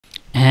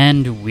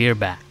And we're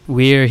back.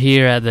 We're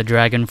here at the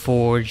Dragon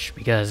Forge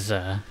because,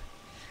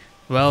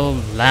 well,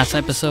 last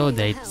episode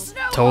they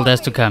told us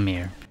to come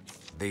here.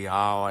 The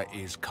hour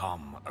is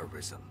come,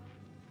 Arisen.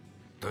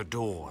 The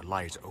door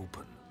lies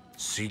open.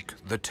 Seek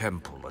the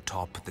temple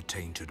atop the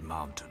tainted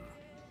mountain,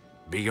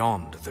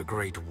 beyond the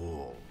great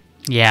wall.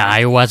 Yeah,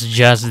 I was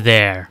just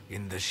there.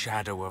 In the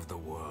shadow of the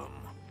worm,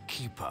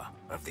 keeper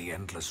of the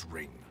endless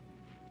ring,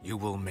 you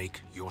will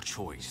make your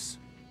choice.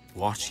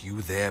 What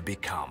you there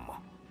become,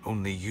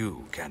 only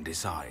you can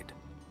decide.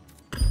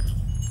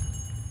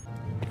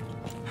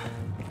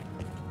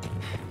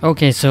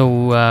 Okay,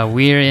 so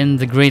we're in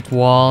the Great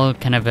Wall,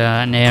 kind of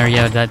an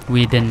area that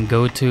we didn't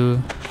go to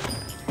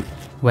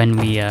when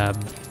we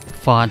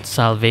fought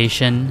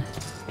Salvation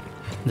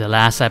the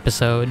last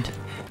episode.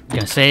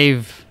 Gonna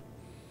save.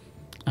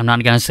 I'm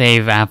not gonna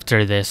save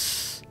after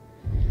this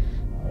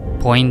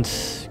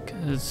point,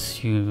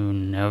 because you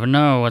never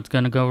know what's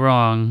gonna go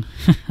wrong.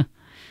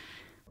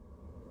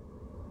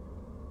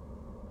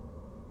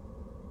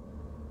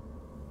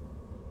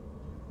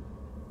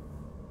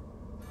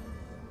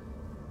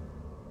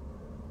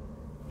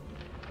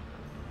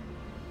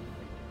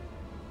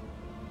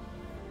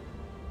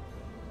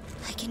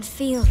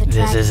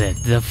 This is it,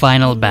 the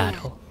final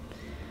battle.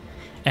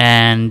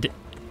 And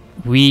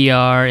we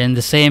are in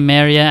the same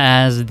area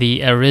as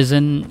the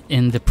Arisen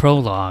in the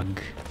prologue.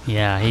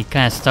 Yeah, he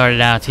kind of started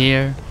out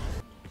here.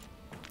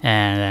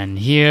 And then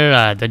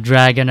here the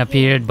dragon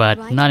appeared,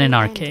 but not in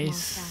our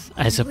case,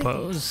 I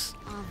suppose.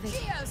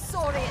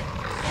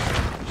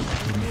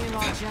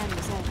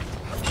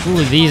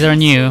 Ooh, these are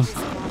new.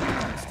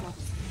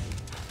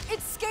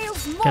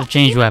 Gotta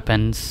change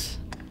weapons.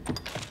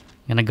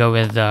 Gonna go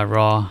with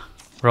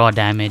raw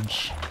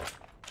damage.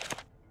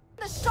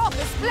 The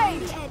sharpest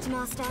blade,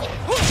 Edgemaster.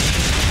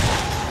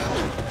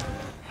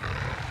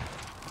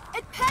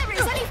 It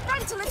parries any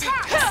frontal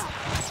attacks.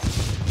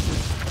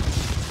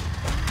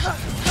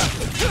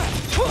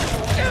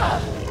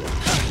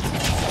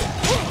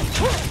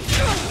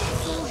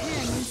 Kill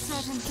him in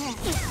certain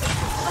death.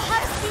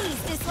 Perhaps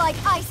these dislike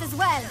ice as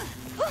well.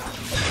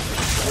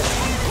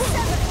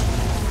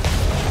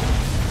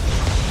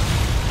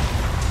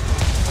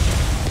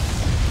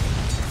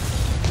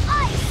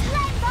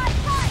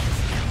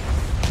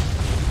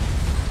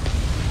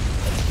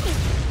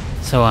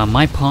 So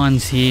my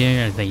pawns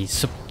here are the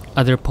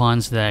other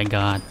pawns that I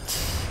got.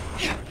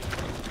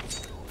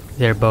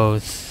 They're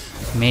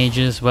both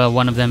mages. Well,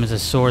 one of them is a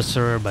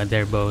sorcerer, but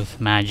they're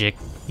both magic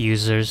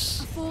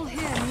users. A fall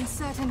here means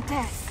certain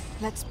death.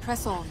 Let's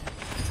press on.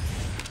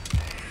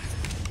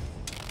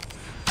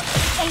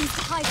 Aim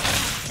high,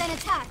 then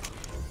attack.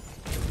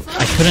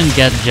 I couldn't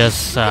get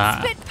just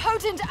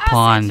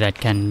pawn that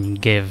can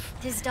give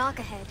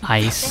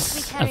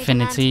ice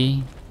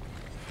affinity.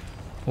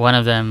 One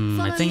of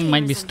them, I think it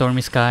might be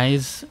Stormy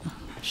Skies.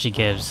 She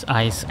gives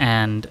ice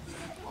and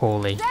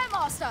holy.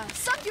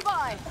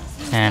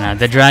 And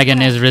the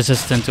dragon is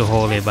resistant to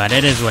holy, but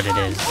it is what it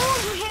is.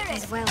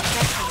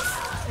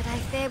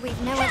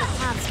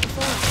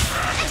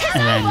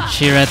 And then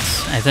Chiret,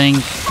 I think,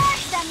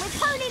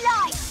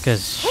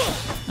 because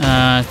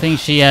I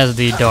think she has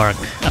the dark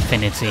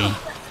affinity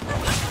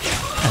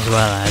as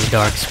well as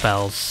dark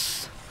spells.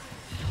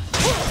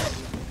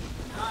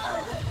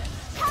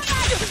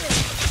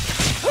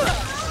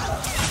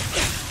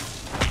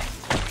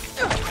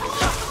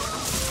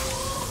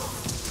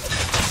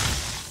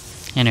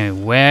 Anyway,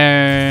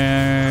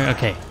 where...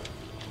 Okay,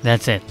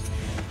 that's it.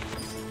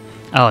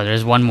 Oh,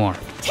 there's one more.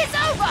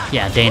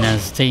 Yeah,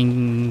 Dana's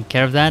taking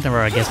care of that, or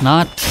I guess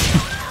not.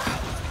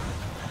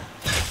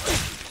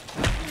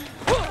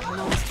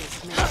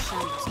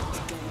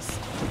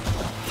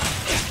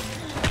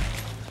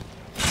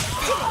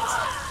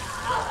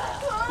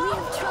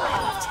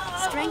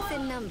 Strength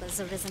in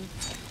numbers arisen.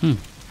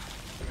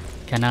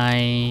 Can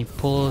I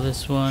pull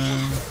this one?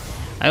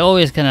 I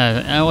always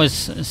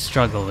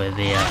struggle with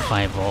the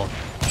 5-volt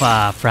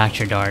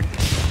fracture dart.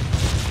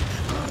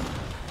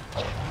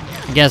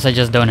 I guess I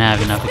just don't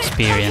have enough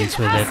experience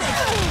with it.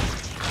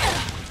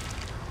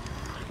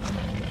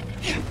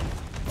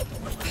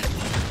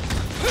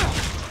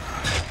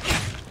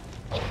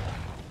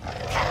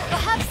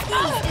 Perhaps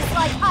these is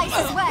like ice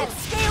as well.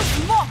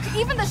 Scales mock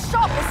even the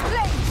sharpest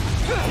blade.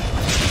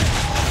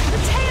 The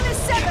tail is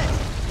severed.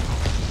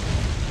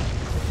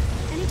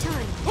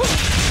 Anytime.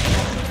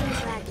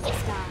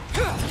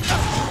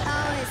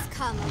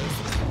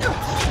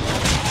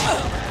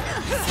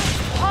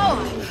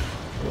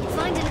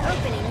 Find an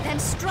opening, then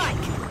strike.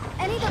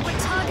 Any that would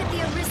target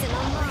the Arisen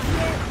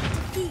online.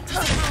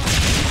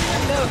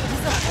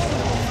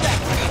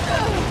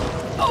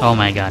 Oh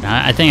my god,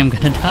 I think I'm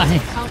gonna die.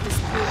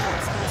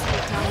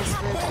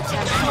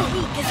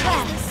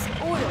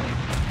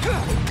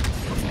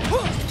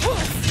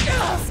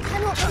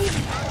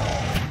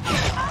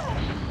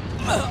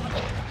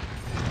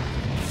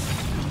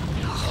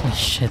 Holy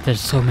shit,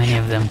 there's so many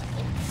of them.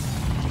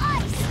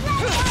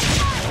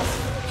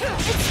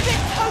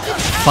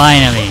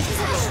 Finally,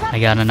 I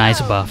got a nice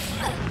buff.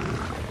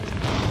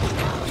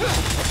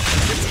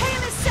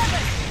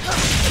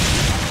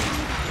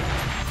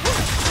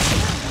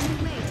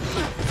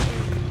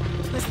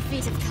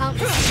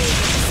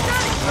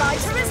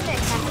 Brighter, isn't it?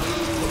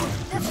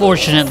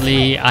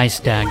 Fortunately, ice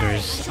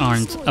daggers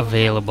aren't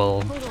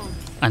available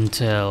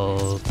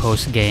until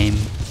post-game,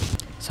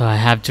 so I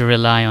have to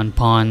rely on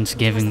pawns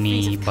giving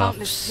me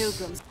buffs.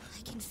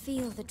 I can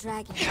feel the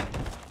dragon.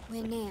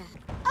 We're near.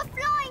 A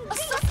flying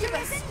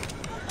succubus!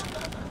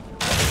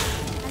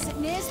 As it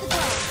nears the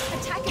ground,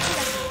 attack its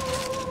level.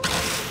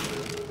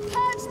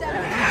 Purge them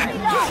with holy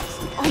light!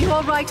 Are you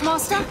alright,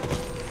 Master? A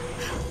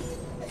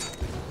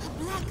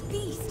black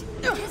beast.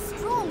 It is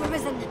strong,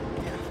 Arisen.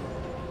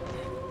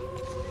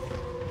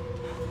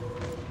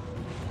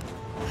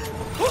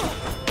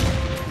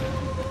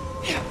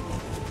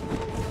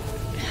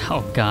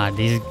 Oh god,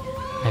 I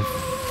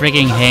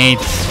freaking hate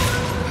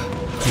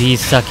these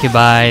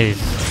succubi,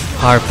 these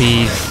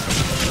harpies.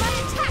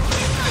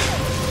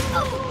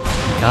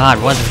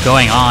 God, what is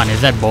going on?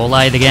 Is that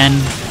bolide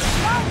again?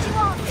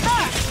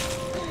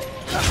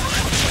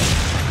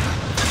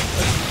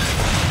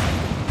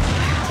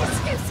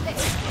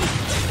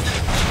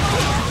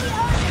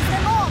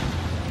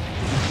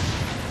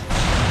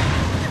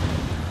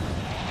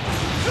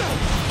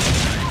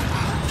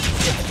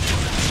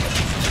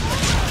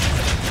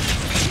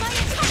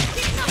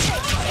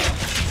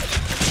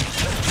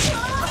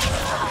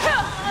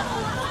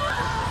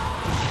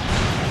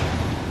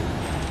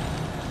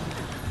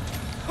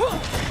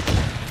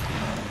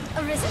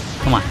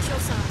 Come on.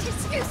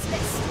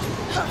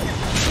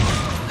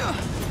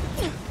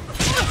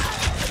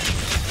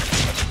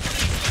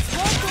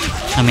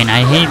 I mean,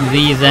 I hate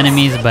these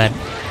enemies, but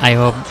I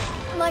hope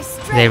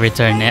they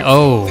return.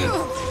 Oh!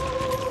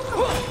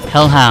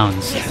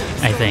 Hellhounds,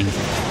 I think.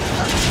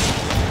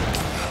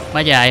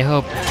 But yeah, I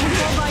hope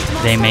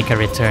they make a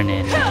return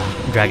in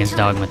Dragon's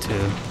Dogma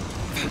 2.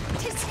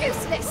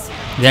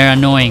 They're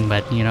annoying,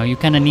 but you know, you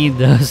kinda need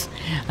those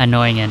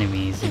annoying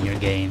enemies in your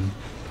game.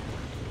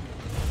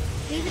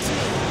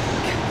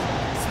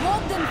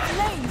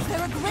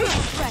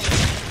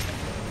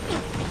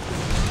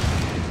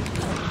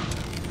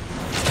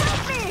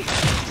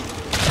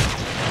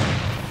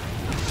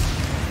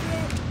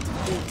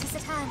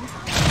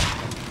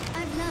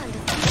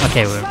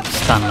 Okay, we're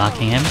stun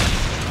locking him.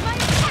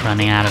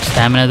 Running out of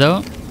stamina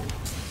though.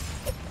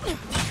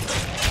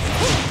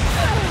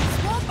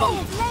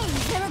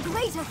 They're a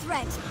greater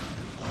threat.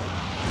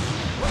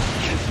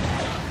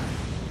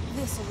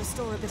 This will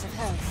restore a bit of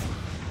health.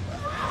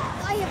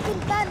 I have been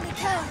badly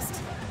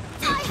cursed.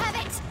 I have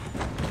it.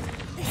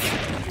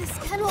 This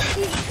cannot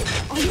be.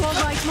 Are you all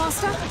right,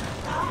 Master?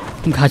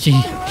 God,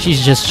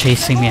 she's just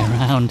chasing me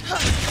around.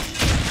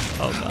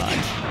 Oh god.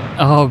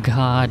 Oh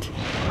god.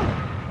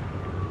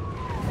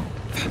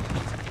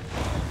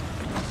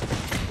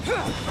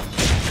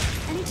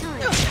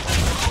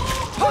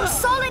 On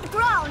solid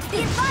ground, the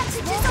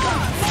advantage is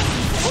ours!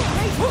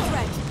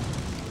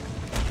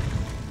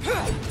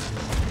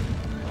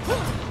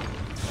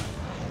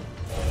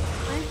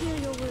 I heal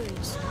your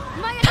wounds.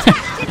 My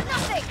attack did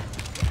nothing!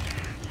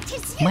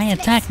 My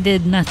attack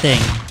did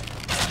nothing.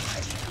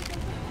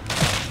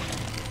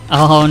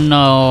 Oh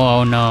no,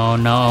 oh no,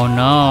 no,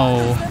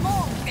 no.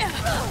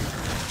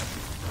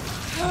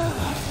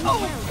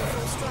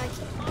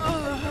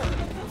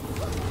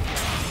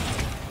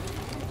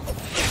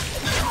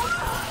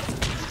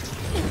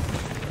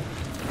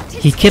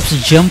 He keeps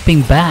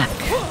jumping back.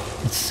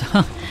 It's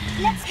so,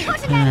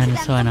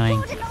 it's so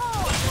annoying.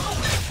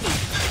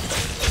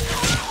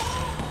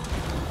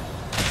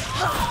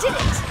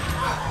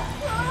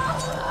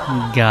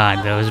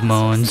 God, those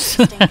moans.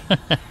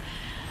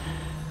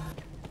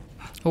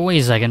 Oh, wait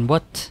a second,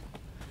 what?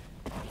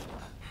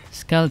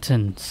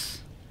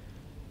 Skeletons.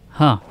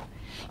 Huh.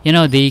 You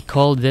know, they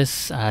call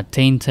this a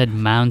Tainted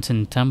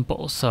Mountain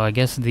Temple, so I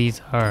guess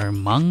these are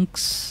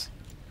monks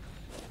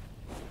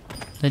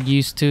that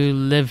used to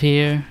live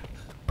here.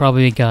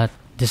 Probably got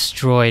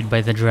destroyed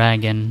by the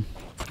dragon.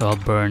 Well,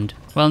 burned.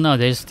 Well, no,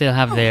 they still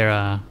have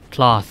their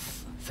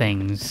cloth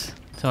things.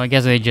 So I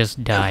guess they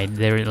just died.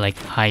 They were like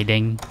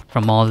hiding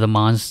from all the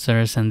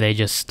monsters and they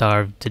just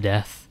starved to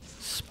death.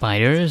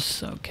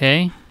 Spiders,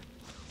 okay.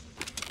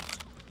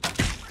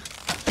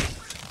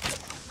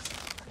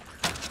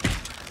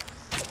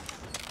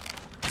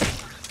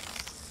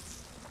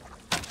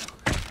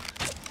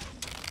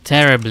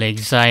 Terribly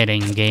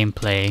exciting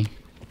gameplay.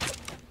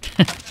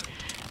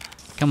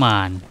 Come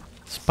on.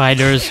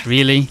 Spiders,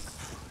 really?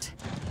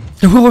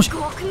 We've no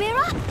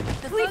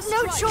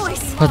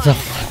choice. What the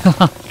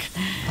fuck?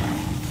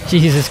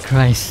 Jesus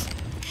Christ.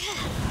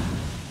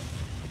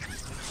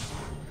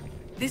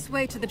 This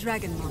way to the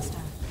dragon, Master.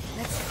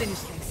 Let's finish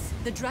this.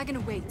 The dragon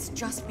awaits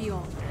just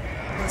beyond.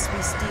 Unless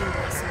we steal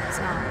ourselves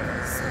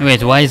now.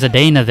 Wait, why is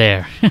Adana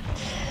there?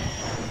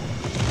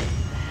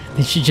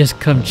 Did she just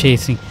come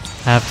chasing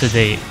after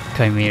the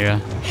Chimera? I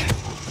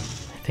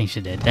think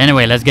she did.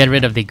 Anyway, let's get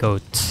rid of the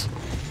goats.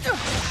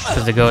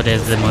 Because the goat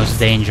is the most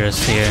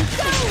dangerous here.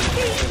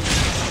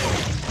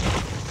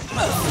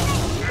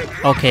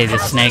 Okay, the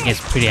snake is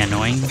pretty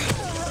annoying.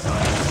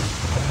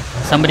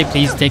 Somebody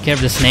please take care of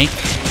the snake.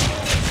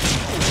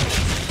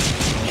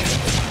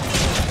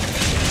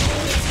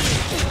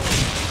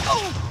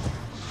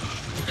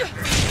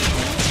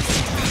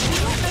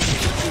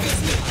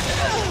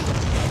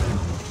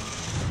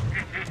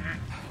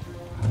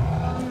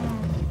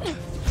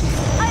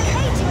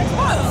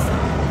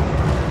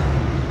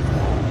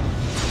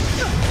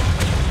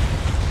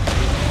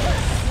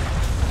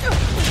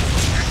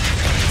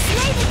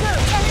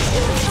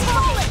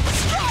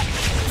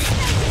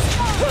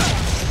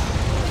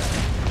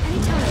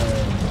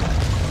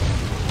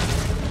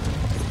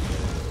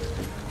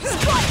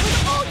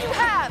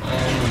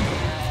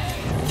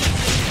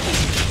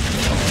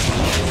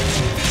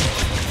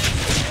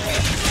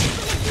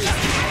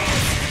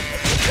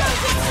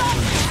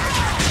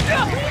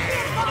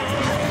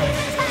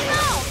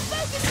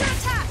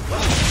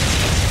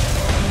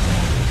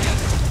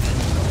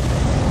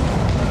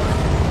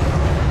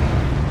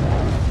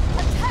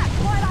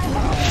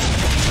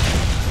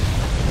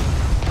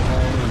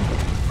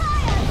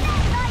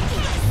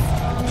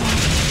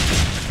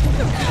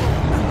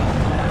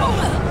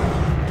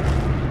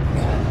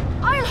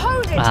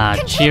 Ah,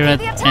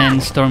 Chirat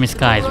and Stormy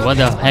Skies, what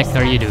the heck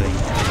are you doing?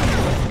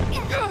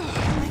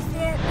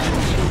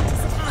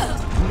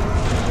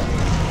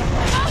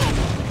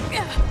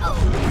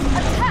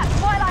 Attack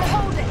while I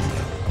hold it!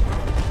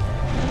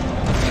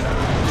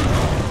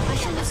 I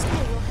shall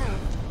restore your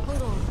health.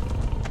 Hold on.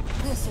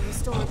 This will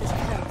restore a bit of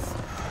health.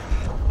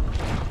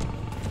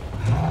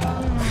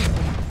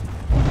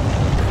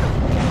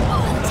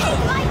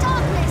 Take my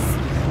darkness!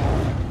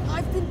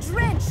 I've been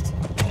drenched!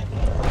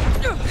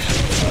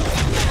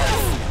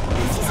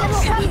 This is a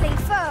trembling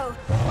foe!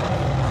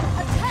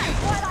 Attack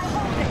while I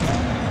hold it!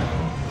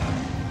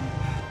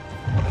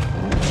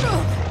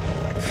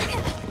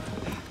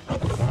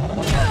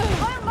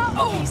 I'll mount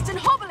the beast and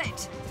hobble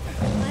it!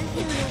 I'll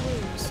heal your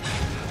wounds.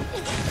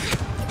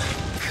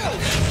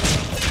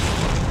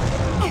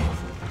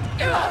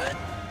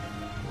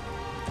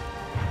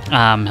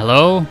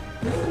 Hello?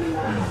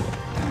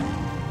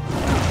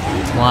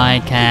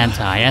 Why can't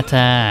I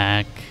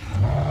attack?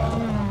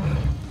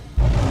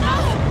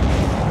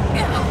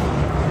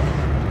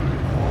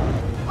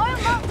 I'll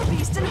mount the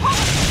beast and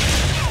hobble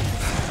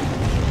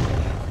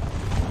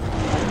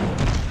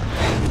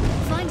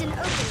Find an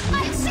opening. I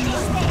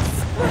finish this!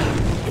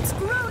 it! It's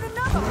grown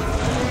another!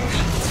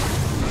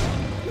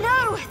 No!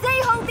 They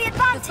hold the The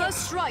advantage!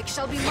 first strike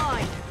shall be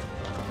mine.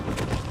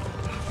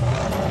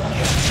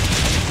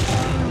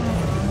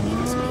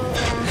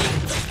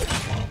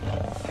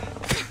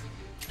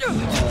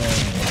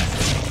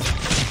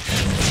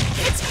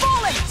 It's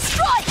fallen!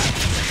 Strike!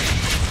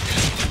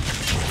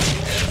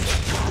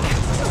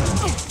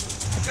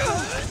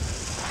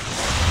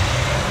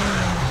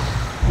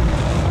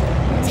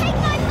 Take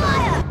my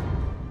fire!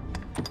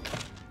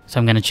 So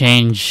I'm gonna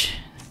change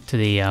to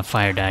the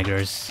fire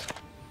daggers.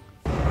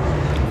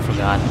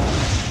 Forgot.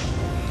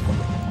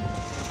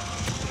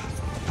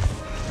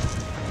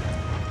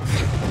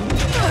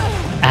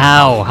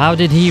 Ow! How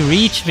did he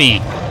reach me?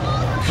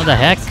 What the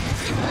heck?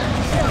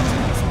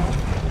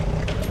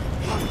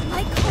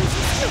 My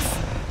consciousness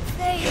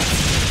fades.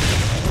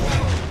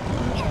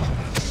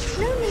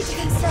 No need to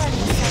concern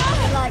yourself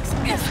with the likes of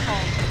this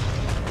hall.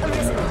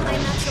 Arisen, I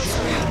am at your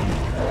side.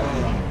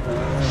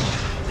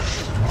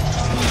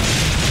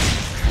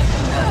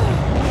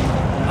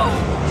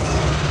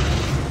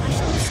 I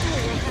shall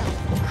restore your health.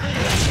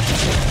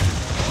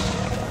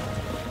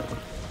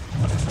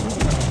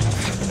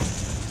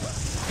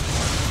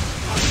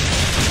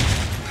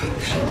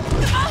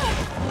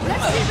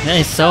 That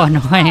is so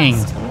annoying.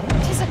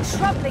 It is a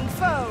troubling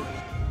foe.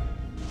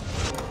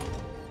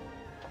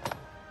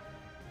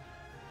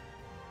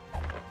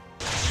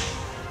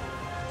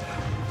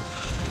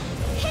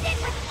 Hit it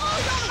with all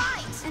your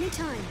might!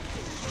 Anytime.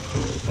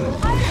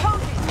 I'll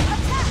hold it!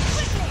 Attack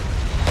quickly!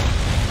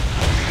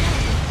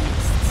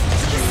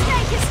 The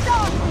snake is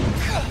done!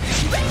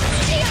 Rain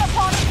steel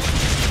upon it!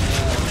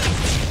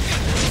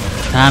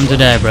 Time to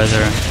die,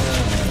 brother.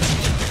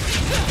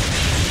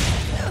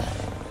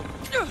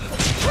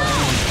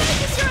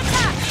 Focus your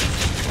attack!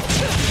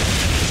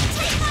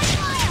 Take my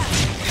fire!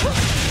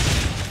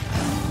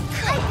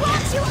 I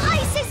grant you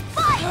ice's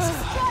bite!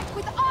 Strike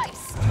with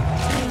ice!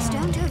 Please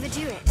don't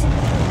overdo it.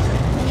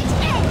 It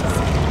ends!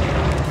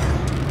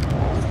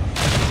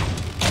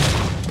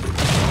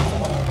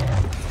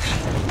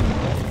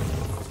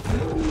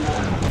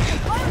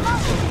 I'll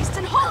mount the beast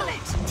and hold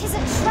it! 'Tis a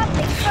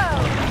troubling foe.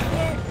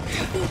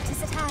 Defeat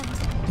is at hand.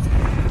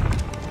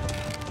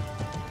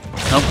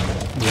 Nope.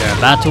 We are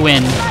about to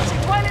win.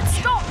 Magic while it's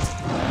stopped!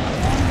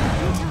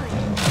 Anytime.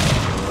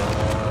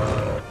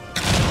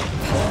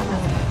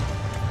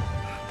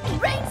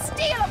 Rain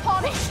steel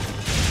upon it!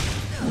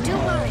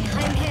 Don't worry,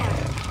 I am here.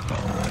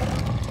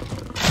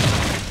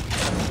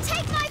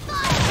 Take my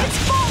fire! It's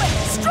fallen!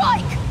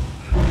 Strike!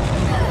 Do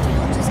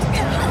not just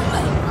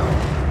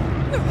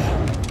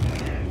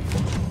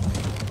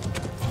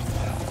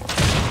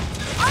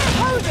I'll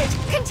hold it!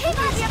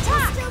 Continue the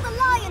attack! Still the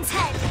lion's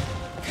head!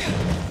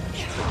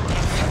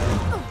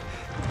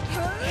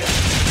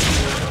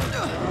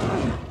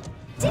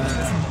 Did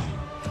it?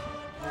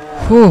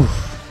 Whew.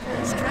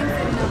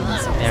 Strengthen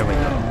numbers. There we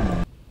go.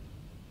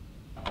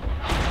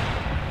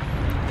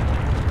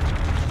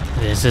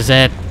 This is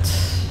it.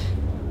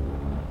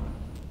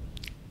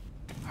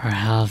 Our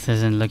health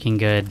isn't looking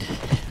good.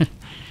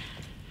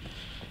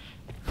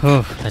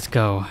 Whew, let's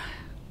go.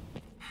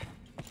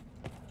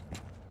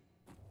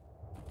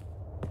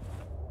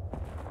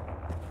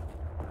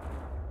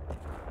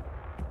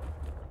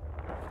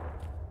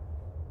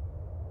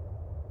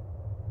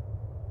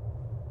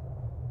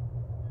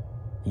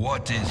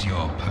 What is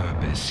your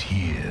purpose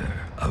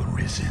here,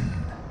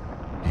 Arisen?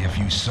 If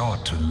you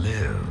sought to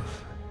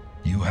live,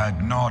 you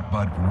had naught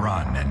but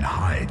run and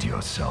hide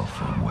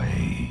yourself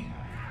away.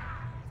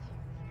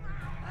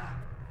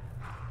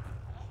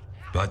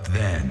 But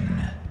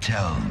then,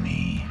 tell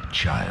me,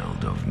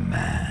 child of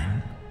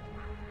man,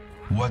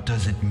 what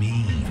does it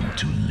mean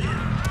to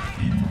live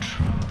in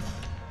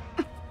truth?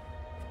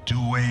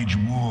 To wage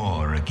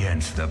war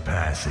against the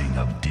passing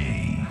of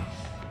days?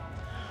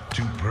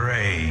 To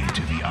pray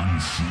to the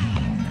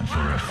unseen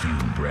for a few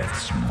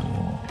breaths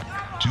more?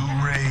 To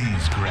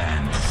raise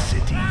grand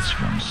cities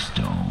from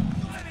stone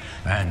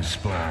and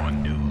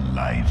spawn new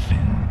life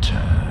in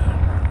turn.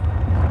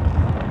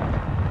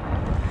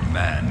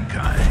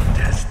 Mankind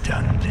has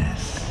done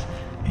this,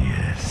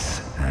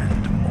 yes,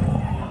 and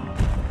more.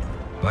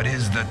 But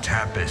is the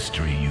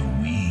tapestry you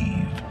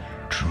weave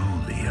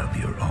truly of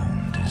your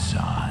own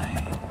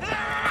design?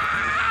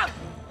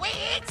 We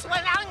eat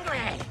when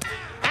hungry,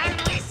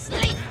 and we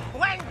sleep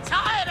when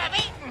tired of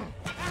eating.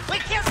 We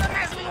kill them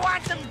as we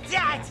want them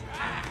dead.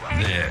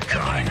 Their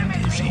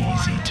kind is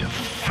easy to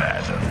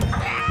fathom.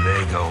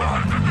 They go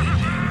on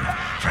living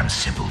from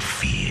simple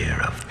fear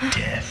of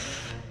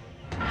death.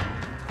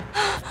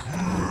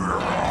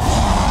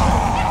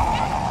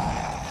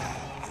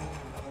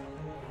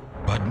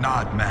 But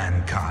not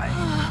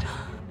mankind.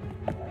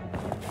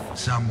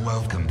 Some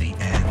welcome the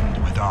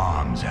end with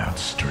arms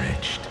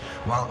outstretched,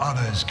 while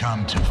others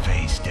come to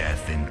face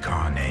death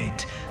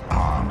incarnate,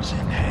 arms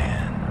in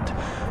hand.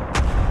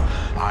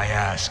 I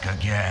ask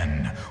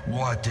again,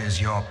 what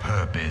is your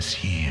purpose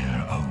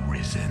here,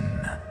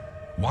 Arisen?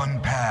 One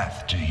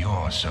path to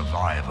your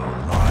survival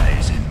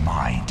lies in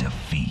my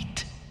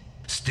defeat.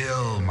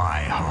 Still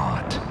my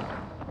heart,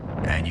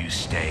 and you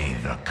stay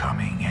the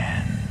coming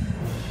end.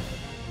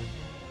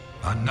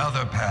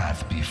 Another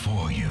path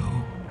before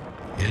you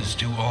is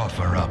to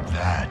offer up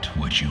that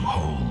which you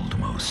hold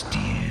most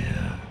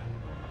dear.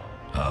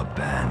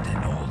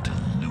 Abandon all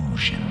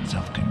delusions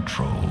of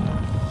control.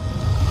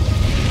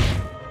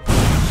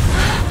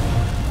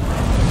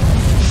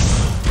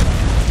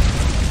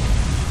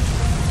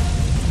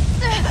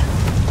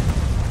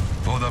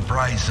 For the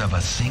price of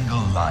a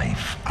single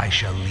life, I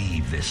shall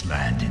leave this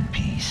land in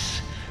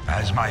peace.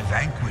 As my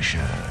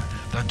vanquisher,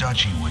 the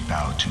duchy would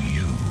bow to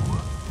you.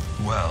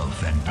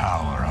 Wealth and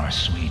power are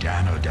sweet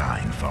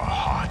anodyne for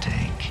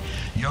heartache.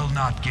 You'll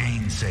not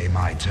gainsay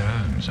my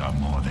terms are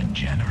more than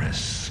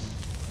generous.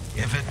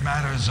 If it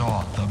matters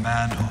aught, the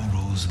man who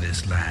rules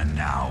this land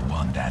now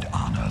won that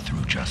honor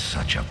through just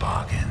such a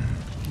bargain.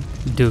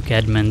 Duke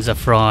Edmund's a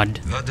fraud.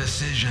 The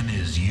decision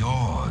is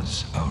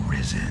yours,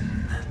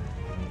 Arisen.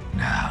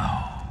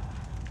 Now,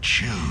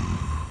 choose.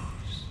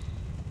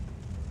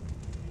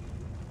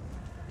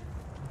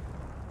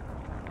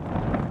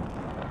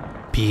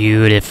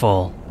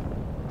 Beautiful.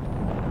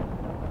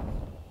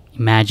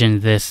 Imagine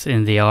this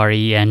in the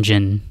RE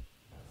engine.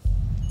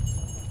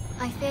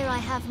 I fear I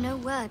have no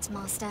words,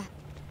 Master.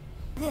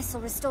 This'll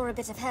restore a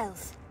bit of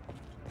health.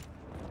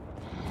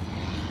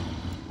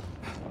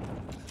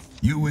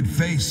 You would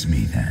face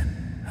me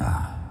then?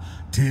 Ah,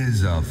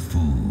 'tis a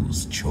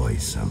fool's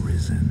choice,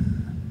 Arisen.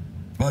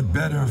 But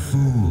better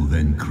fool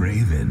than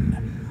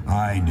craven.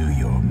 I knew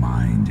your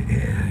mind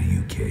ere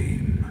you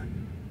came.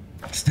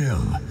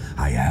 Still,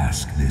 I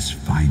ask this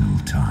final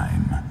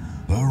time,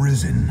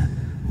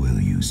 Arisen, will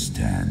you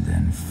stand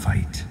and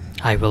fight?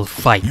 I will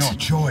fight. Your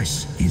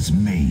choice is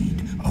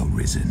made,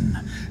 Arisen.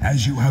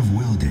 As you have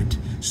willed it,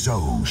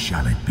 so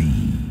shall it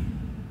be.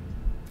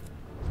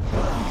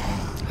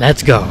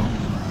 Let's go.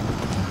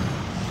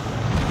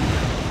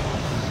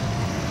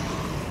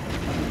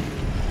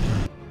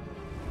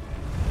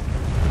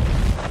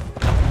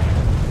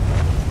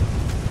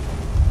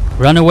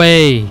 Run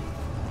away!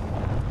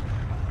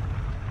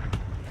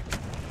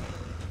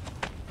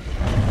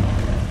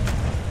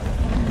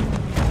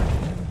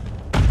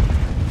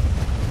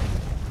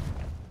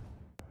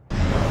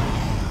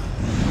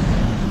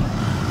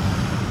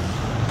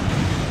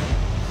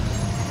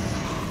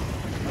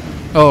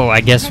 Oh,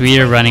 I guess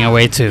we're running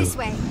away too. This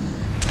way.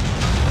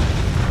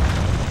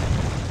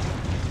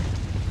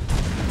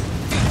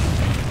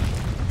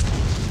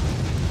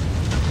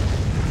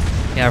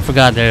 Yeah, I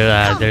forgot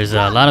there's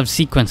a lot of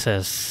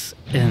sequences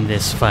in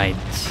this fight.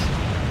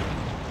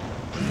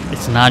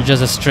 It's not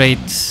just a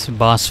straight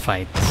boss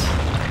fight.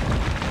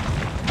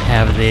 You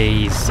have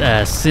these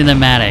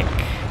cinematic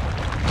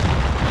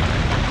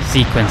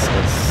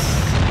sequences,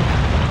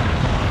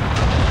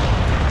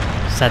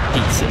 set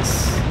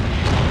pieces.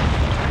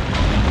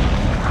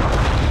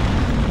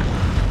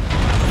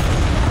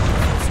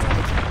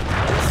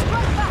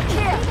 Strike back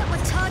here. That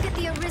would target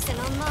the Arisen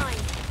on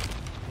mine.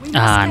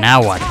 Ah,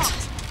 now what?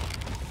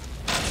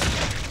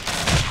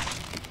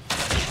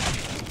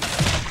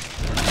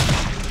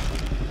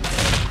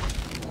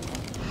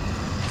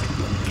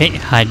 Okay,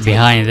 hide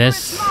behind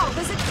this.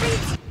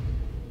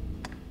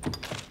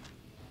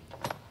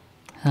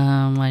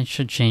 I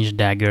should change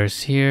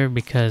daggers here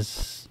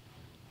because...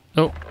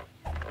 Oh.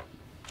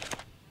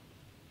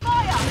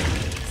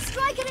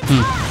 Strike and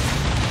attack.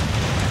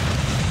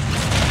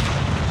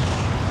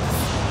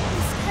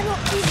 This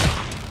cannot be.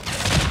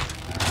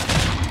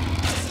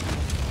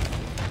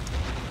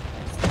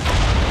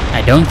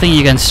 I don't think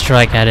you can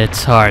strike at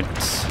its heart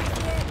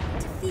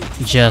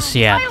just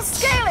yet. I'll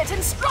scale it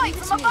and strike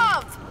from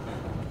above.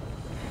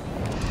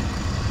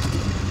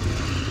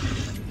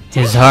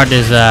 His heart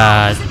is,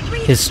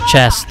 his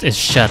chest is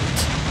shut.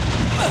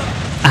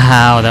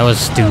 Ow, that was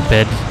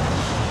stupid.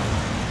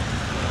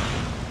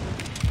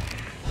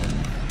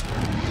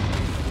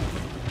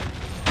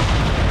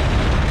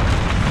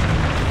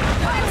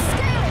 I'll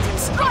scale it and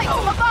strike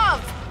from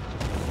above.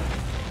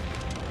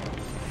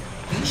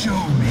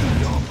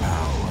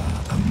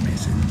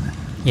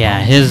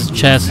 Yeah, his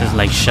chest is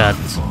like shut.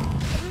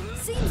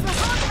 Seems the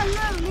heart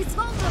alone is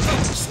vulnerable.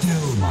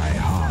 Still my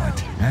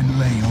heart and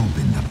lay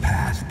open the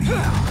path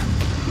beyond.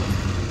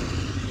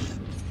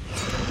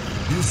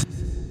 This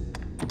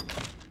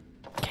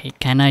Okay,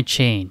 can I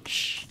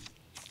change?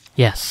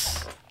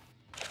 Yes.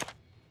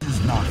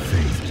 is not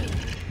fate,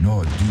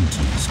 nor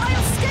duty's I'll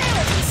call. scale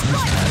it and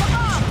strike the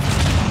heart.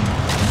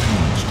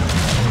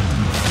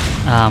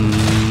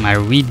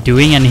 Are we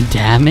doing any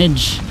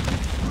damage?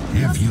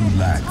 If you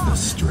lack the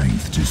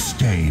strength to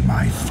stay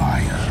my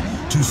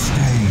fire, to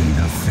stay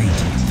the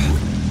fated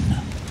wound,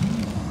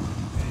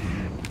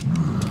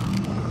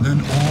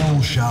 then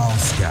all shall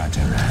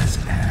scatter as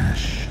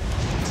ash.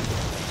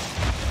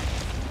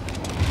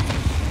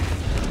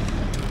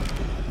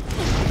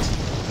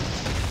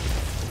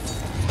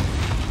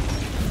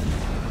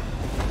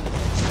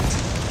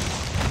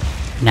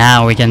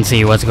 Now we can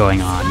see what's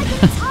going on. Seems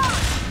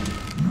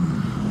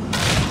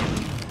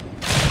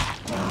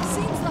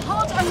the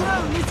heart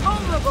alone is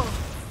vulnerable.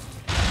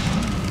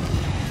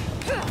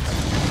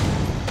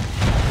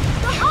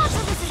 The heart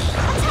of it!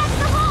 Attack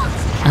the heart!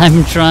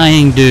 I'm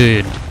trying,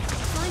 dude.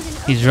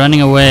 He's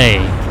running away.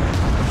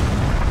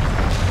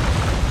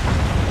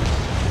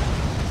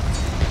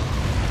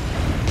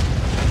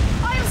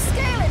 I'll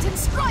scale it and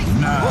strike!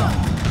 Now,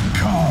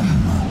 come,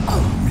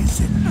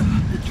 arisen.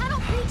 We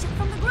cannot reach it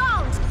from the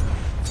ground!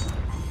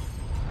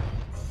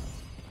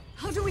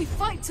 How do we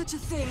fight such a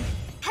thing?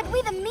 Had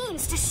we the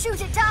means to shoot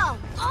it down?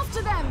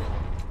 After them!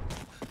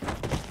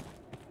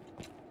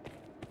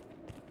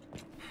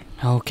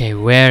 Okay,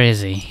 where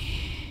is he?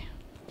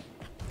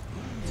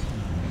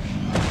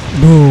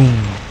 Boom.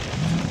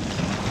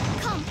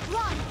 Come,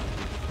 run!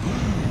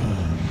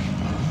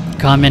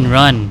 Come and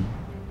run.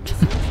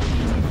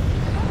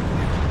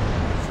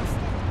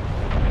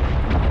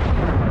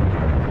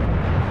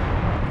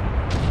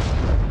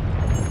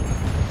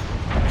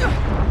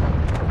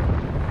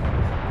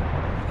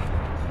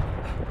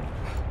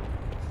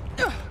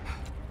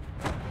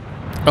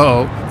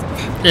 Uh-oh.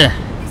 Yeah.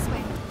 This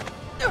way.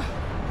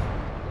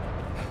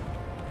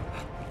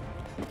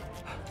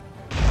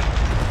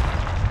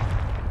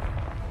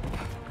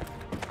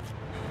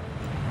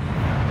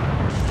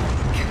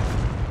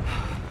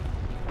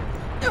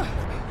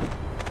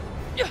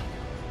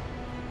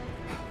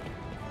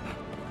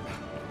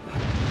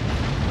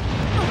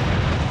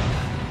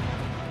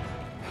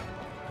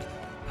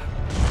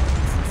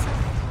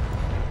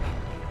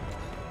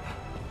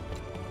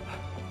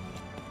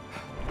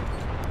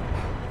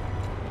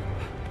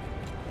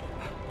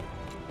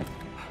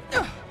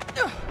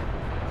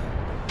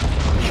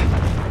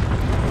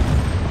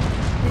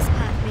 This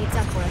path leads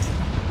upward.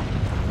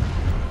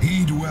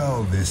 Heed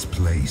well this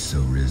place,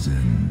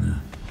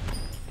 arisen.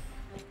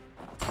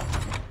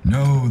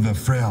 Know the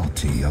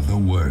frailty of the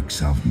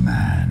works of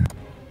man.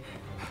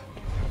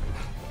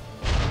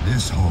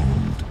 This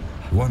hold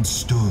once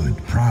stood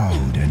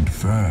proud and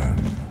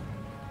firm.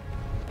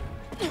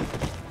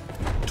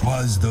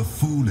 'Twas the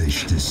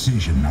foolish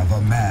decision of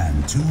a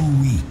man too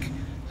weak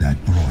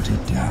that brought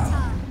it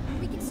down.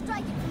 We can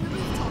strike it from the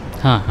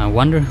rooftop. Huh, I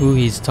wonder who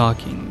he's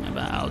talking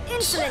about.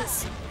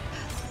 Insolence!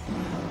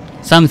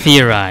 Some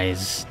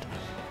theorized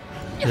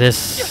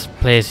this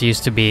place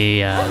used to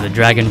be the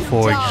Dragon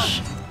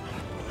Forge.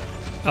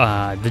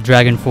 The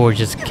Dragon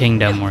Forge's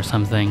kingdom or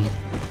something.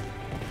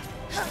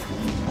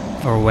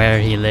 Or where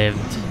he lived.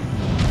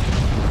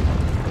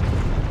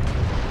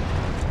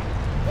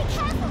 Be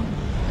careful!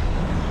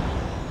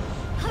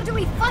 How do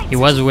we fight? He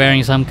was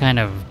wearing some kind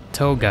of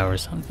toga or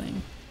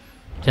something.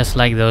 Just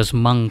like those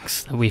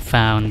monks that we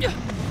found.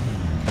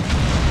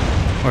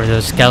 Or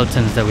those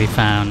skeletons that we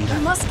found. We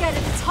must get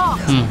at its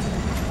heart.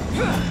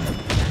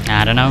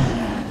 I don't know.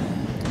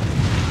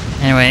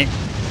 Anyway,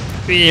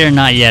 we're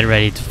not yet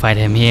ready to fight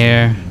him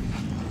here.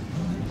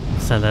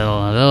 It's a little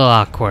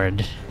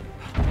awkward.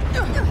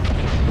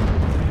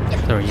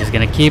 So we're just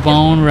gonna keep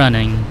on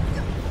running.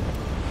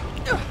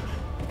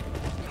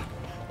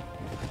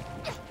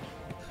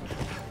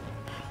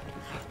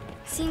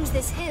 Seems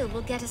this hill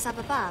will get us up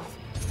above.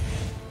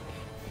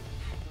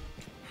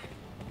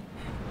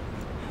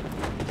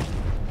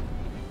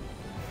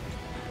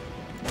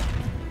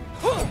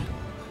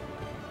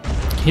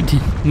 You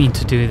didn't mean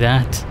to do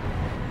that.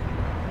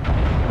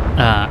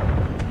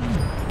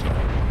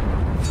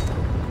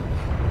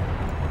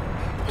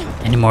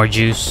 Any more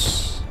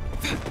juice?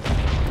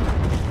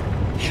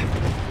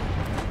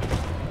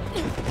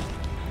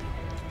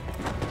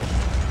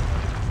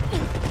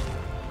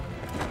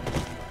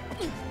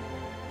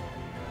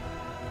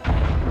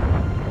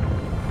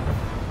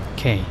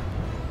 Okay.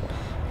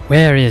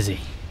 Where is he?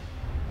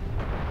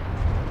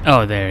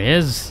 Oh, there he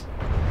is.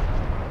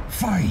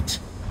 Fight!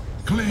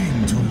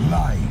 Cling to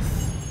life!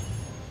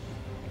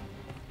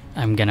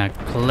 I'm gonna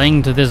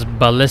cling to this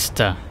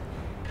ballista.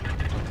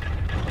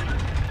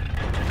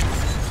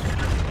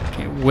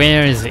 Okay,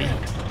 where is he?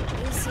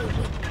 We'll see a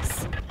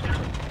weakness.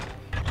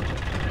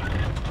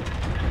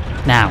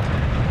 Now.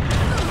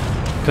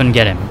 Couldn't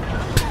get him.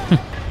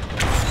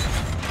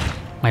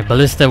 My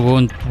ballista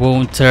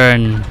won't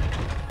turn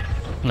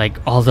like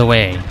all the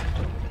way.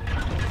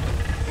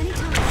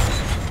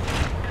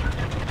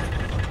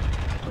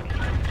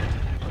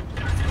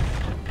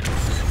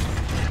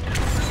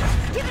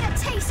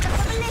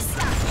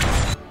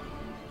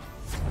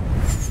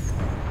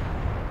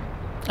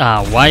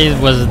 Why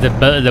was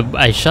the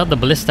I shot the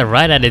ballista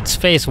right at its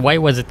face? Why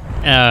was it?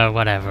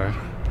 Whatever.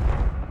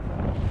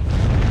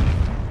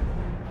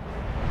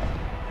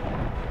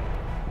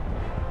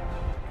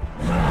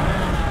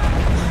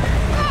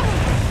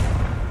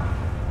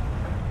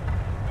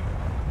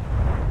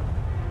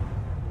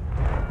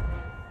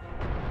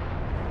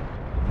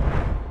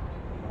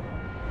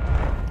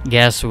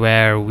 Guess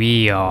where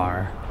we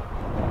are.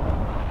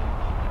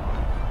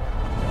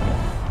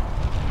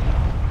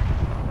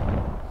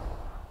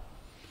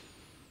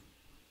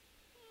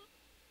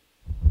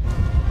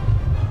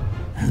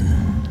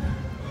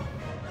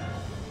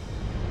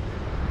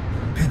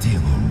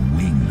 Pitiable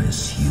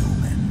wingless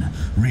human,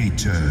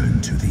 return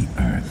to the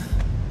earth.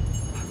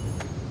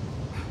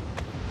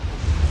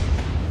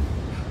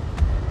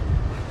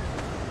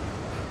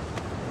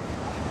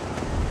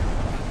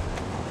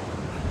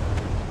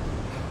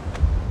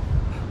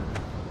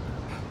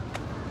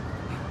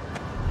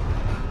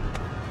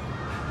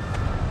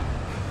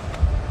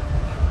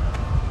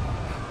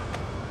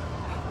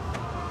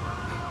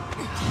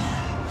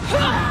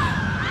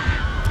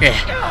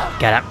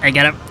 Get up, I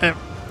get up.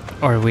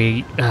 Or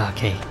we...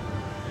 okay.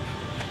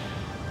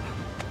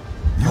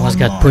 I almost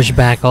got pushed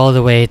back all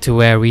the way to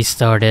where we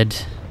started.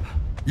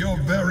 Your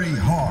very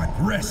heart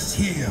rests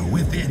here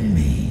within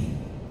me.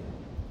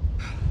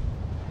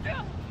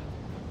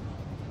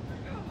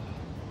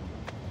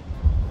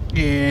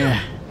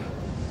 Yeah.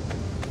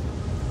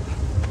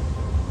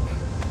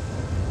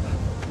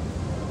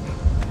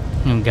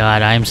 Oh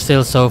god, I'm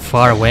still so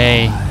far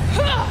away.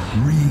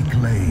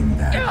 Reclaim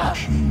that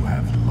which you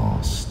have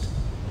lost.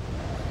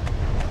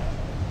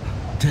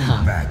 Take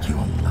back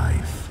your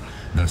life,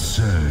 the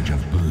surge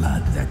of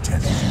blood that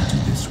tethers you to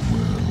this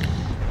world.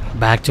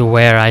 Back to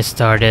where I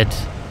started.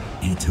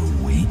 It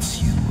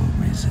awaits you,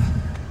 Arisen,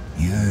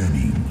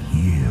 yearning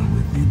here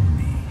within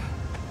me.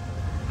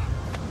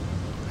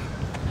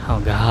 Oh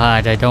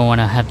god, I don't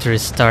want to have to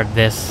restart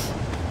this.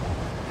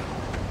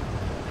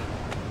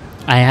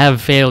 I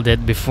have failed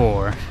it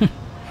before.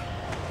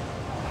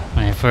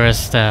 When I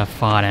first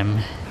fought him.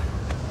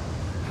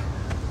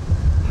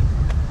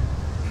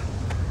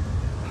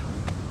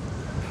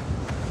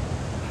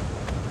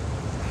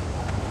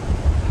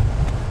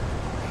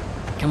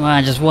 Come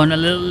on, just one, a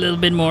little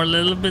bit more,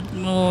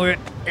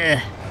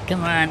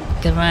 come on,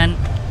 come on.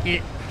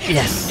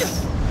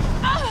 Yes.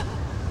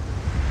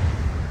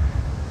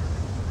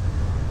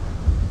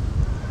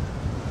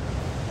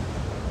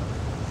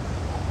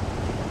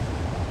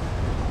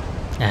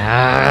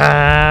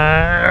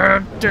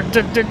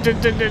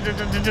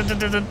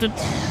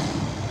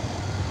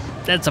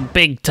 That's a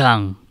big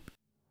tongue.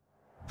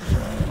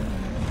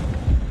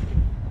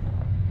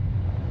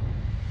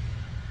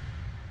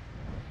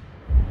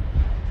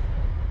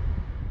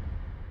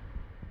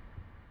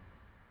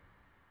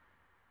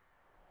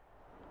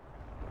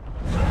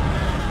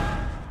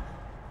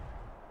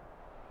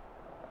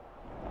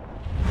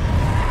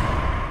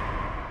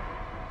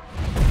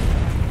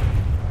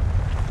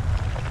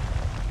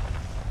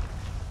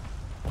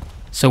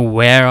 So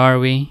where are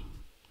we?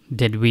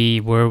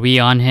 Were we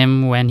on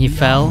him when he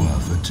fell?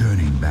 For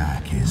turning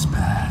back his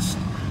past.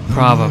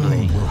 Probably.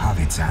 The world will have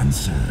its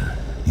answer.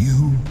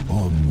 You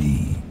or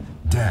me.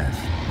 Death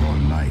or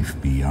life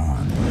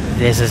beyond.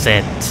 This is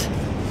it.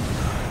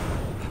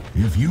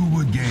 If you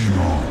would gain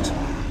aught,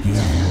 give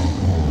your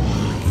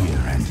all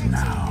here and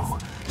now.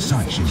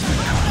 Such is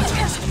the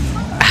contest you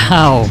have.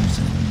 Ow.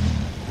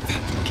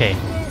 Okay.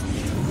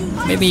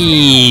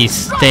 Maybe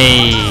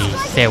stay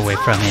away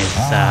from his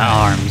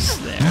arms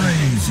there.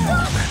 Raise your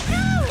weapon.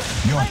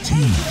 Your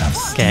teeth have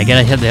Okay, I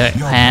gotta hit the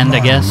hand, I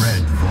guess.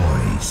 red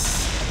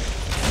voice.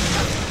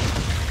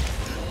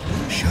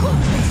 Show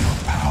me your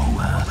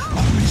power,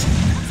 Arisen.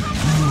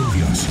 Prove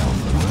yourself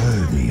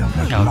worthy of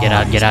the Oh, get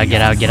out, get out,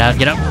 get out, get out,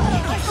 get out.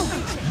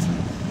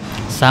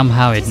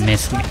 Somehow it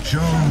missed me. Show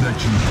that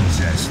you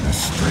possess the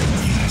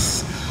strength,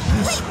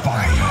 this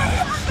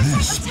fire,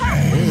 this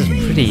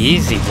pain. Pretty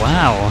easy,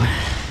 wow.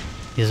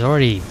 He's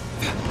already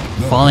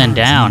The fallen hurt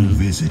down. you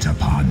visit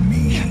upon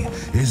me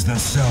is the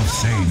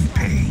self-same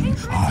pain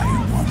I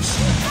once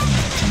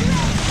inflicted.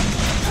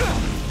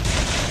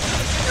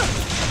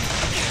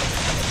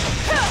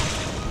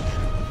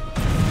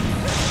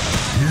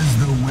 Tis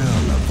the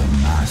will of the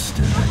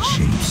master that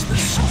shapes the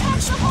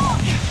soulless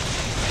born.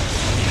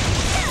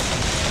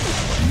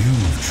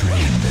 You've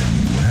trained them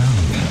well,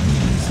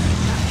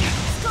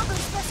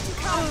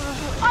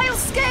 I'll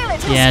scale it.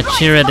 Yeah,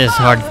 Chirrut is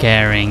hard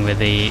carrying with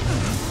the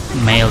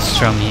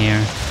maelstrom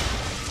here.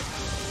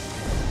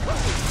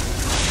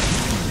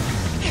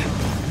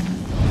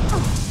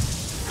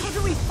 How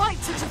do we fight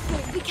such a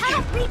thing? We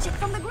cannot reach it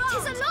from the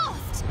ground. It is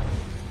aloft.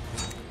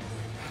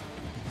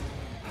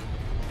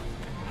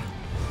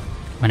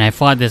 When I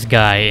fought this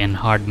guy in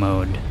hard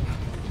mode,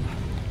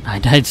 I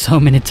died so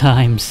many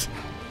times.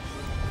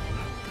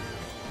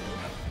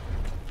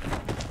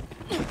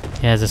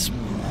 He has this.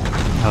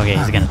 Okay,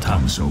 he's gonna talk.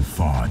 come so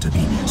far to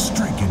be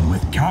stricken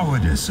with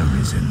cowardice,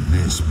 Arisen.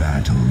 This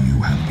battle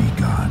you have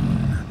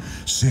begun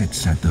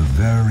sits at the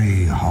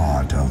very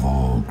heart of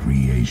all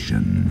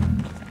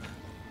creation.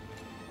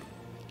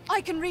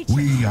 I can reach it.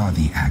 We are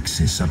the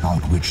axis about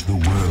which the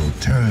world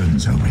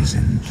turns,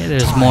 Arisen. Okay,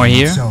 there's Time more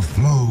here. itself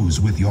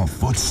flows with your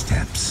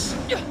footsteps.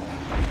 I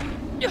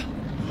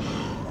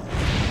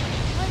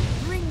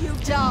bring you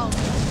down.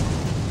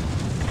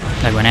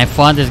 Like when I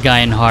fought this guy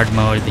in hard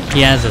mode,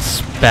 he has a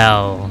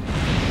spell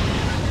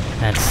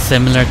that's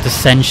similar to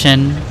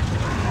Senshin.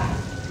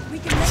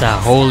 It's a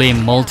holy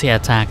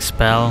multi-attack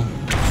spell.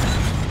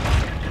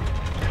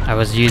 I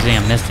was using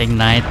a Mystic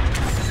Knight,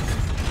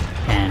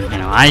 and you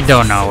know, I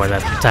don't know what the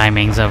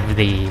timings of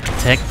the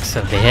ticks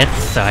of the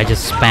hits, so I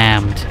just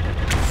spammed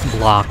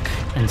block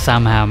and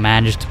somehow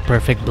managed to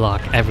perfect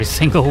block every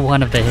single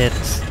one of the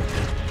hits.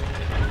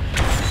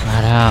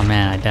 But oh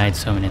man, I died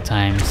so many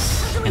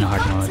times in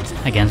hard mode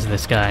against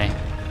this guy.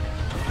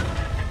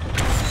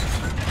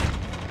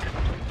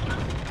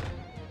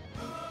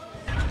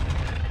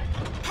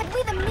 Had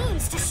we the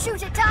means to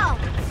shoot it down?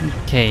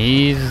 Okay,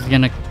 he's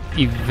gonna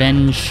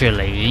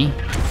eventually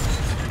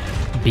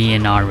be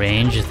in our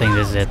range. I think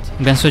this is it.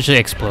 I'm gonna switch to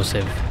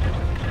explosive.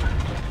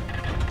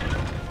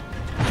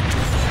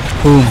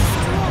 Boom.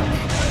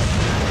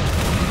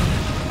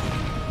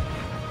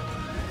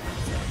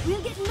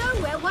 We'll get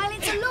nowhere while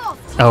it's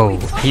aloft. Oh,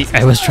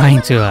 I was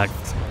trying to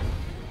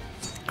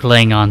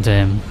cling onto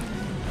him.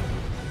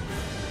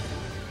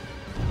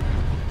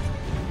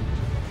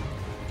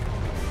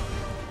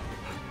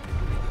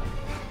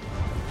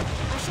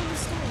 I shall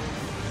restore it.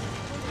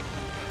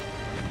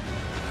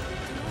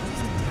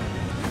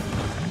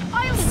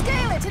 I'll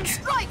scale it and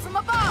strike from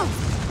above.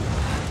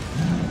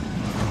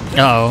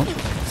 Uh-oh.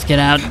 Let's get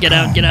out, get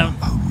out, get out.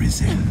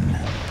 Arisen.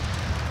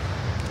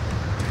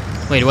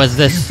 Wait, what's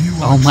this? If you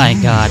are Oh my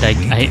truly god, I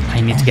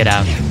awakened need to get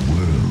out. unto the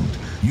world,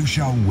 you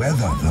shall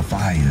weather the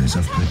fires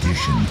of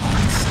perdition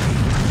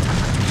unscathed.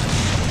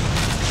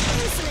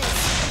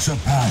 Useless.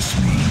 Surpass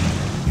me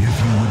if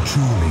you would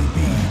truly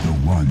be the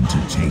one to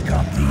take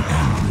up the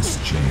endless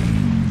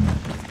chain.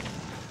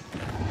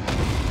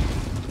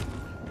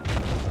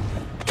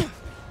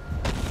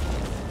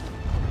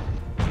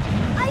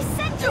 I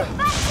send you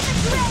back to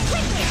the grave.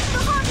 Quickly, the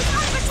heart is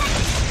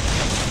unprotected.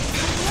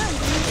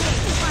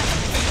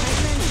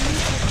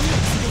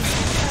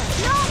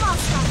 No,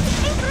 Master.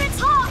 Aim for its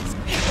heart.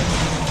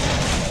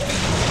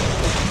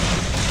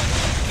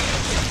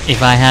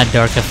 If I had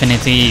Dark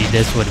Affinity,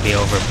 this would be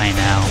over by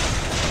now.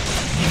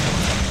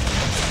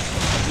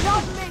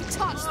 None may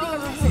touch the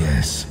Arisen.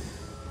 Yes,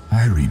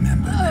 I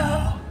remember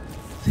now.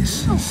 This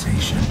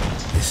sensation,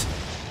 this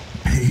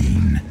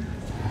pain.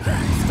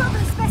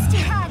 Struggle as best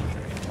you can.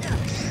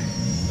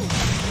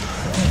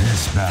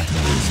 This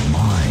battle is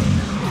mine,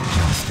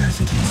 just as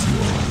it is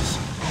yours.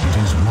 It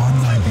is one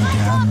I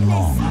began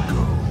long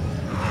ago.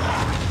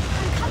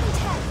 I'm coming to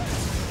help.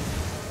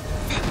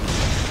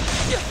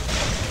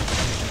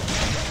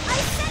 I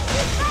send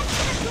you back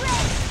to the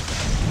grave.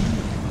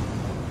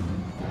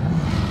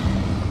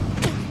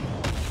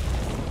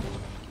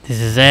 This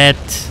is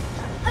it.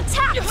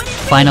 Attack when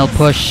it's Final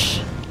push.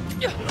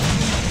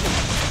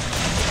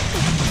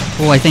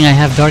 Oh, I think I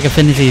have Dark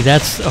Affinity.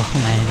 That's... Oh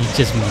man, he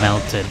just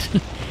melted.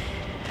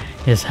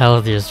 His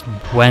health just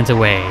went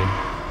away.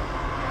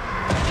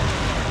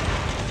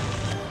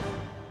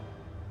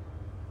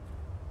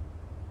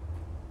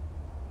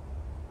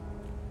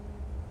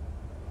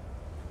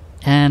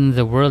 And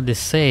the world is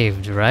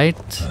saved, right?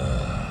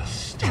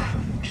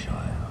 Stubborn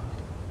child.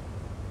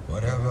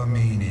 Whatever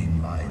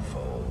meaning life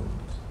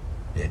holds,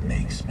 it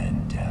makes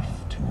men deaf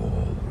to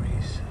all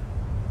reason.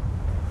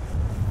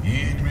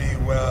 Heed me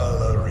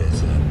well,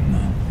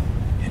 Arisen.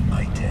 In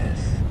my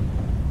death,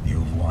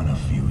 you've won a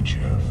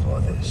future for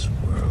this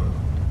world.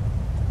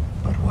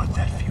 But what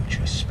that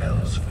future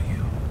spells for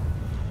you,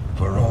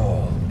 for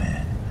all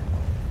men,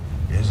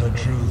 is a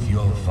truth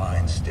you'll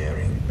find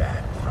staring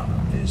back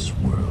from this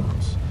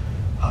world's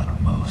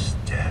utmost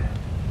depth.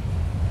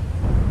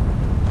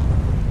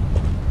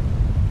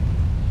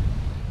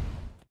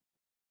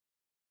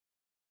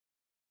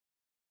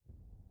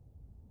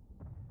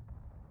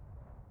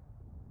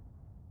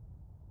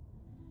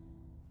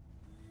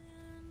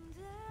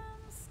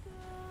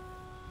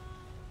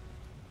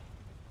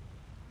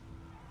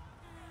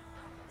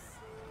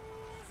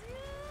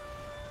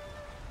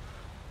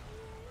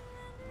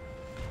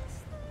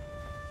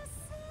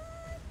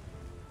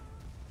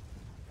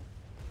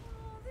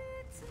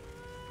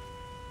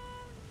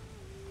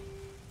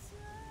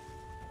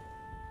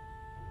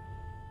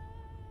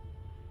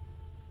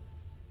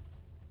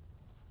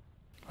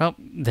 Well,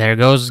 there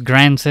goes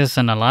Grancis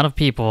and a lot of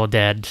people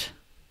dead.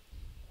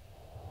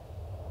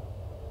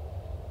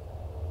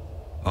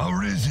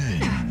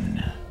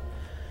 Arisen,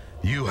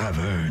 you have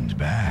earned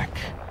back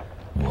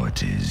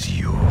what is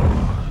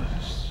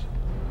yours.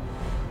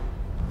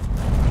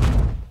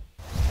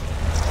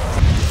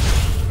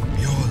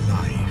 Your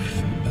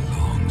life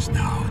belongs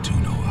now to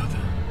no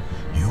other.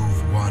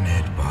 You've won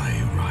it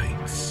by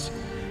rights.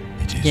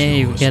 It is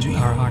Yay, we yours get to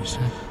our use hearts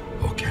back.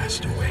 or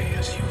cast away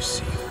as you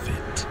see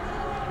fit.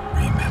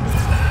 Remember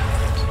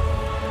that.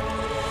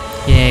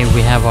 Yay,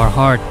 we have our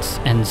hearts,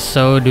 and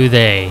so do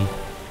they.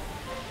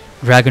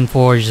 Dragon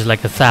Forge is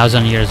like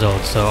 1,000 years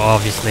old, so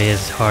obviously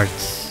his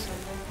heart's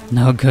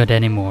no good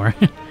anymore.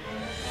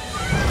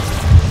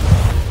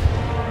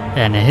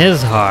 And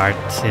his heart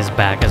is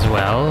back as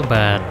well,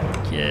 but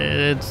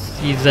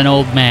he's an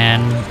old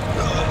man.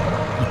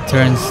 He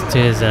turns to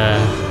his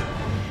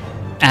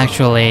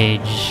actual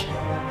age,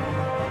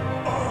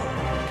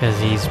 because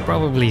he's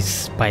probably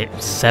by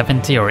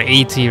 70 or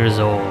 80 years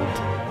old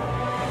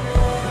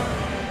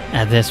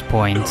at this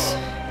point.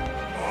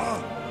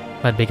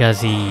 But because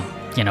he,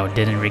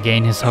 didn't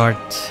regain his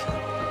heart,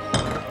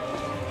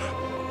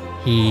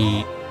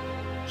 he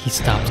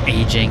stopped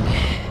aging.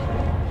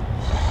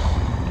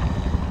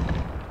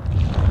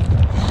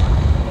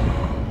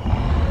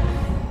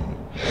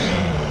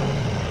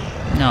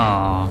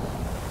 Aww.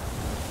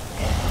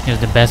 He was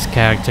the best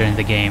character in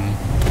the game.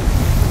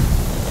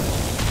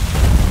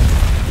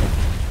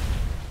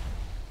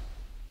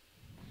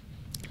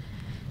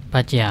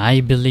 But yeah, I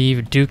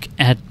believe Duke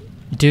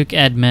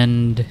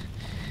Edmund,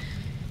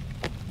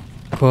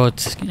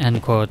 quote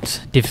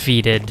unquote,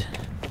 defeated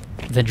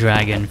the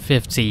dragon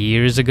 50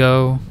 years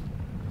ago.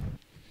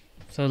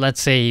 So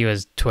let's say he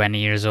was 20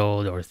 years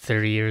old or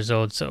 30 years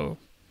old, so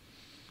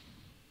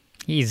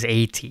he's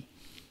 80.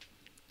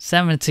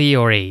 70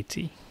 or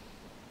 80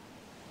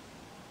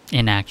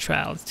 in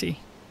actuality.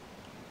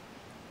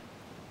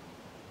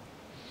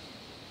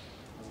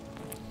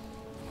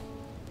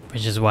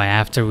 Which is why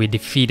after we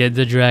defeated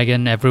the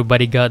dragon,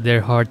 everybody got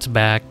their hearts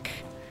back.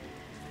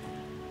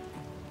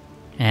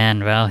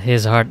 And well,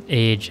 his heart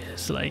age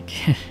is like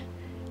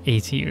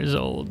 80 years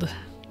old.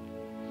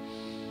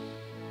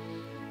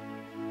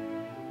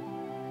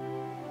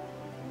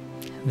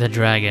 The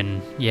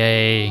dragon,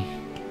 yay.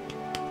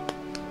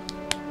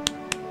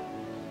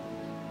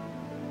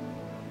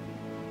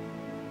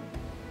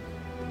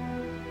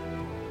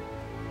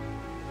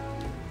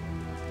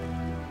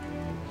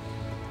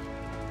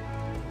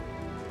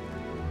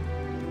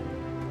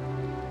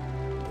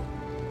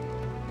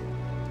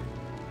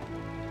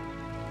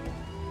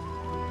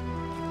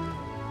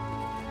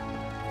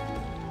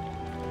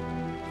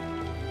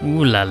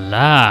 Ooh la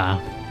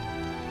la.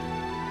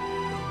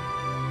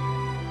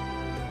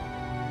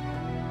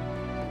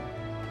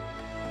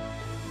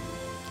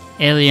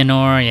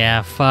 Eleanor,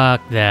 yeah, fuck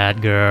that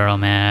girl,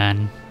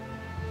 man.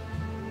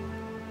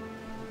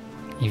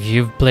 If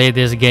you've played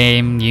this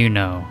game, you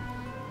know.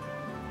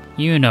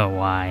 You know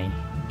why.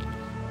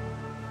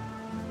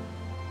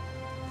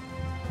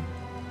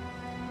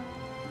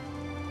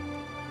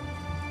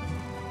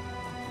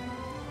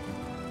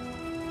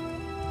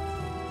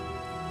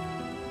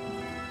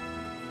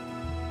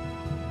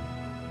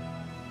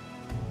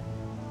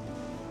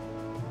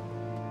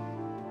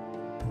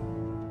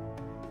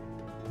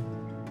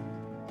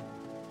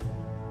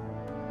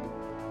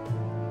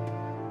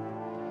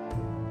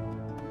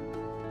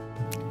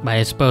 But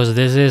I suppose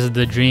this is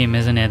the dream,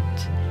 isn't it?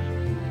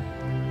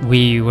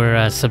 We were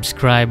a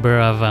subscriber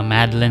of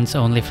Madeline's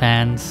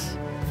OnlyFans,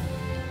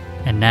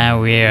 and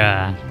now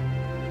we're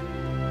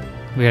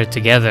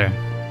together.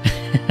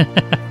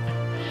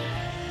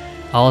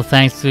 All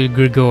thanks to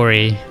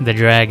Grigori, the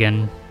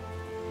dragon.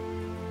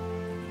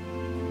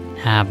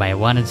 But I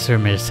wanted Sir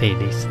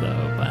Mercedes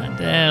though, but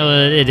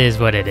it is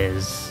what it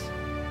is.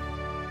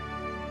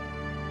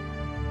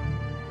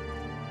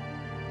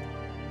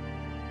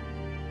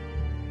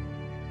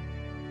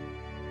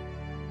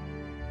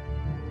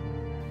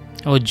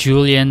 Oh,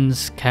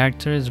 Julian's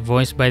character is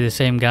voiced by the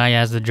same guy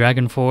as the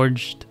Dragon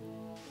Forged.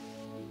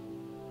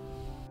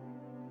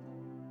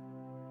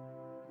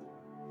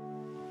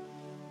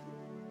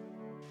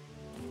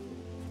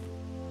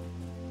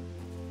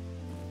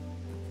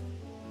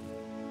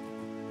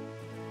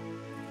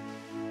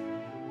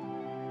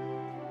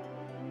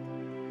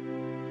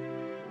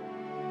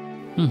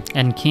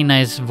 And Kina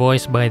is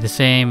voiced by the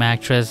same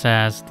actress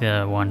as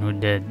the one who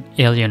did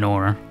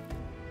Eleanor.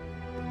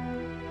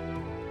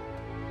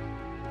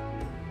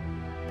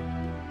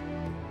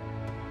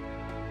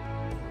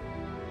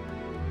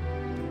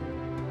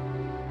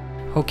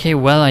 Okay,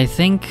 well, I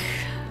think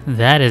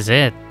that is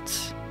it.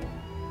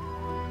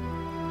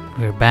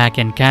 We're back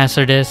in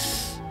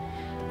Cassardis.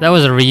 That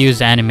was a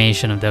reused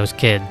animation of those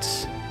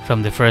kids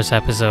from the first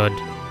episode,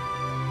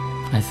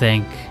 I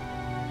think.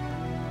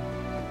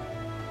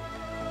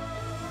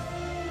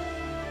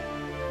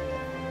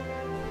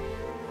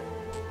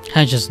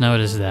 I just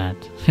noticed that.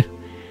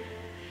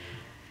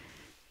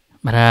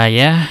 But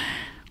yeah.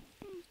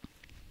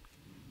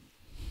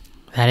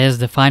 That is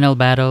the final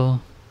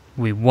battle.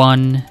 We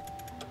won.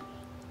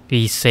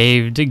 We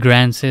saved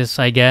Grancis,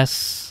 I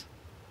guess.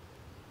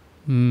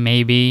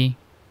 Maybe.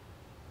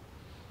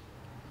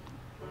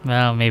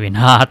 Well, maybe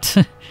not.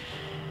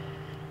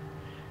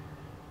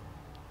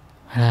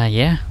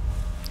 Yeah.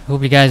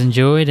 Hope you guys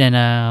enjoyed, and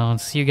I'll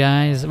see you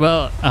guys.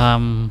 Well,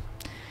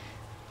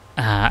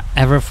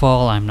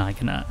 Everfall, I'm not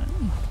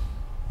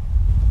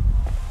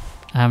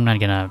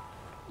gonna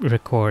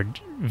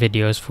record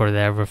videos for the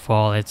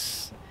Everfall.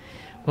 It's,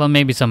 well,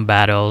 maybe some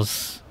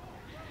battles.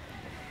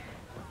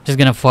 Just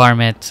gonna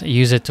farm it,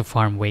 use it to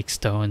farm wake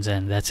stones,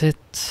 and that's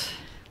it.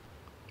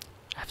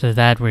 I've After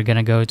that, we're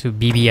gonna go to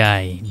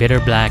BBI, Bitter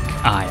Black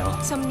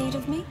Isle. Some need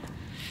of me?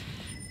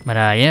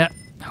 But yeah,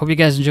 hope you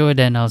guys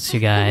enjoyed, and I'll see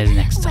you guys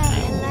next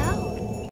time.